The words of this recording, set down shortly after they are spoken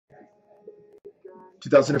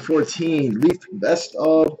2014 Leaf Best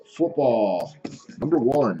of Football, number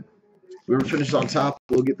 1. Whoever finishes on top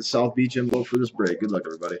will get the South Beach envelope for this break. Good luck,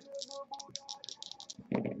 everybody.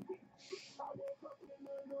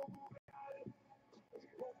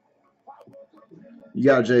 You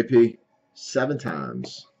got it, JP. 7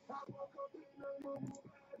 times.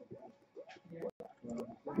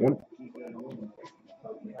 1,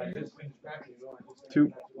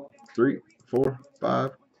 2, 3, 4,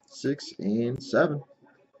 5, 6, and 7.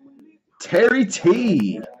 Terry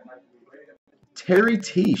T. Terry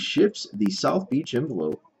T ships the South Beach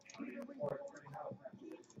envelope.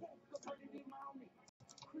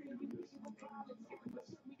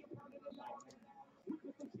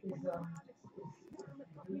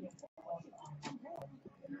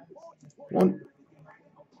 One,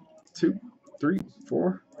 2, 3,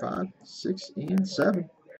 4, 5, 6, and 7.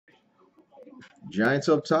 Giants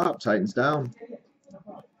up top, Titans down.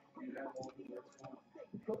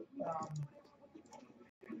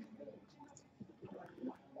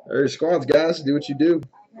 There are squads, guys. Do what you do.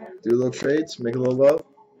 Do a little trades, make a little love.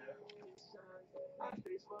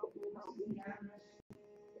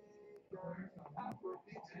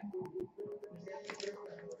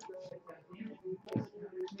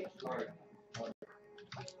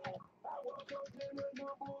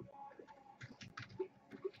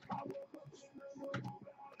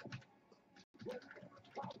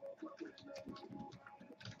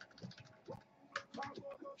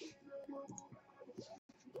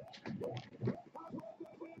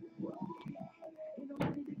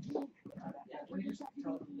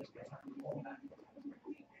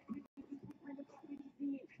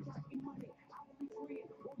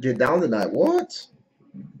 Get down tonight. What?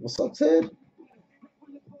 What's up, Ted?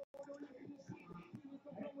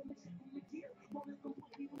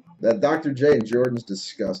 That Dr. J and Jordan's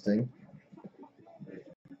disgusting.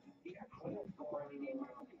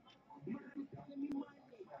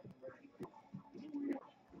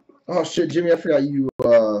 Oh, shit, Jimmy, I forgot you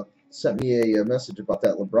sent me a message about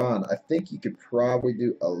that LeBron. I think you could probably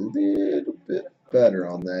do a little bit better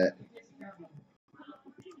on that.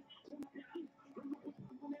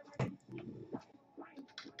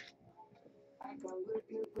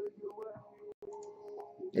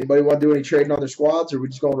 Anybody want to do any trading on their squads, or are we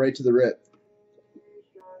just going right to the rip?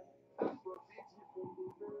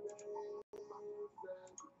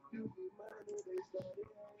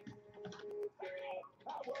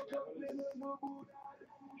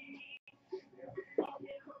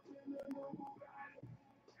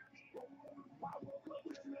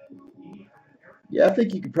 Yeah, I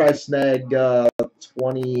think you could probably snag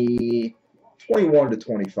 21 to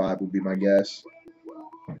 25 would be my guess.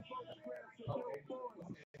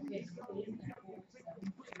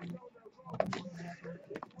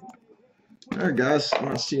 All right, guys. I'm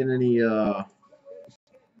not seeing any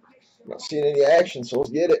action, so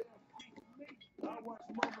let's get it.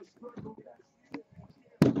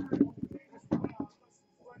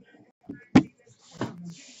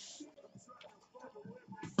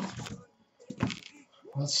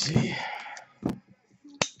 Let's see.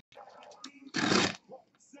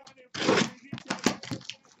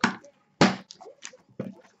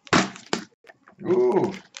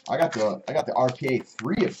 Ooh, I got the RPA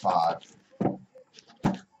 3 of 5.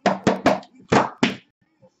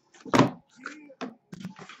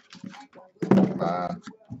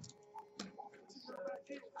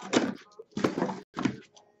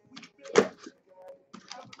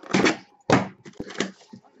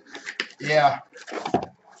 Yeah.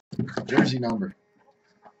 Jersey number.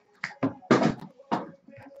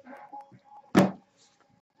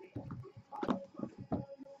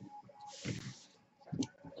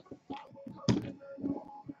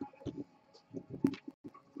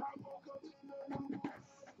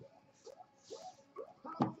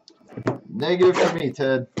 Negative for me,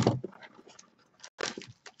 Ted.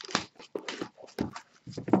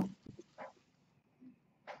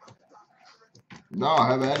 No,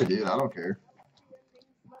 have at it, dude. I don't care.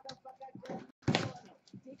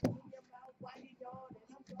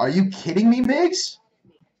 Are you kidding me, Migs?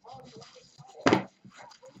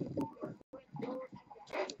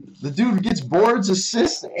 The dude gets boards,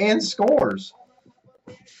 assists, and scores.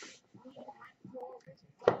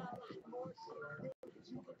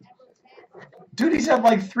 Dude, he's had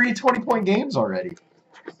like 3 20-point games already.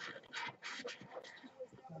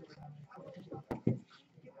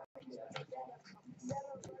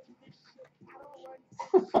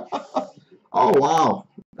 Oh, wow.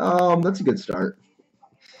 That's a good start.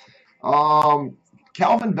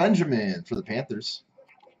 Calvin Benjamin for the Panthers.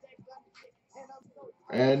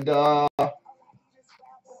 And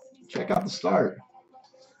check out the start.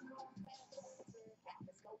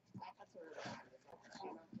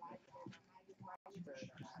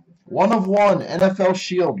 1/1 NFL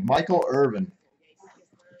Shield, Michael Irvin.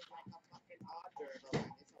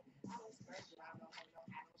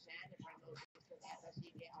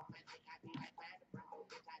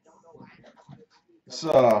 It's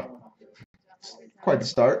quite the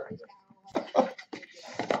start.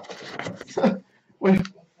 Wait,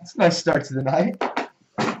 it's a nice start to the night.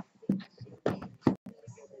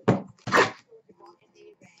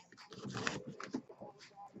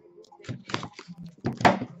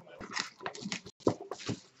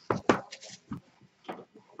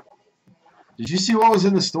 Did you see what was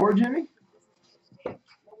in the store, Jimmy?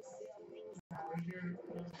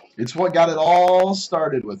 It's what got it all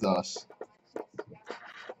started with us.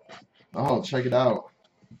 Oh, check it out.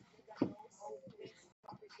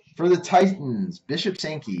 For the Titans, Bishop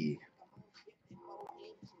Sankey.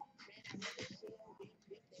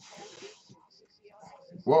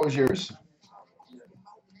 What was yours?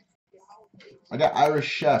 I got Irish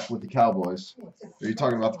Chef with the Cowboys. Are you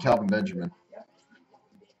talking about the Calvin Benjamin?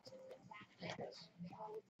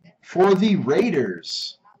 For the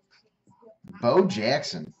Raiders, Bo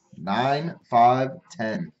Jackson,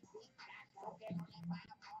 9/5/10.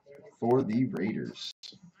 For the Raiders,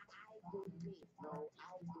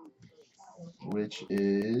 which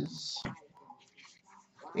is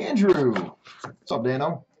Andrew. What's up,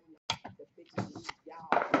 Dano?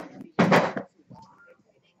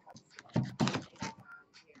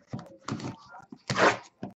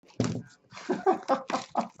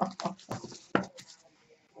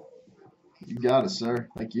 You got it, sir.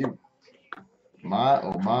 Thank you. My,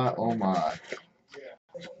 oh my, oh my.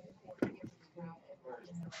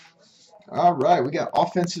 All right, we got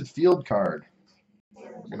offensive field card.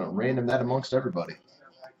 We're going to random that amongst everybody.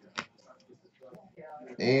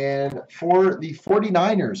 And for the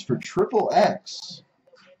 49ers, for Triple X,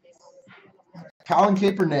 Colin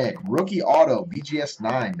Kaepernick, rookie auto, BGS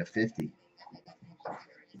 9/50.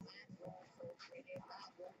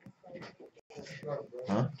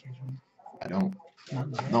 Huh? I don't.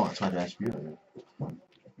 No, that's why I asked you.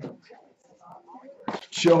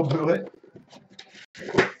 Joe Blewett.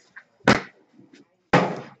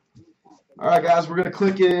 All right, guys, we're gonna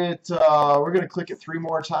click it. We're gonna click it 3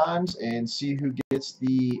 more times and see who gets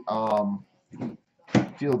the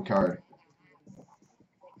field card.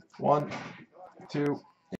 1, 2,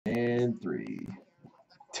 and 3.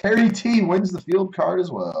 Terry T wins the field card as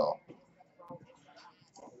well.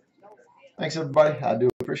 Thanks, everybody. I do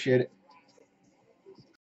appreciate it.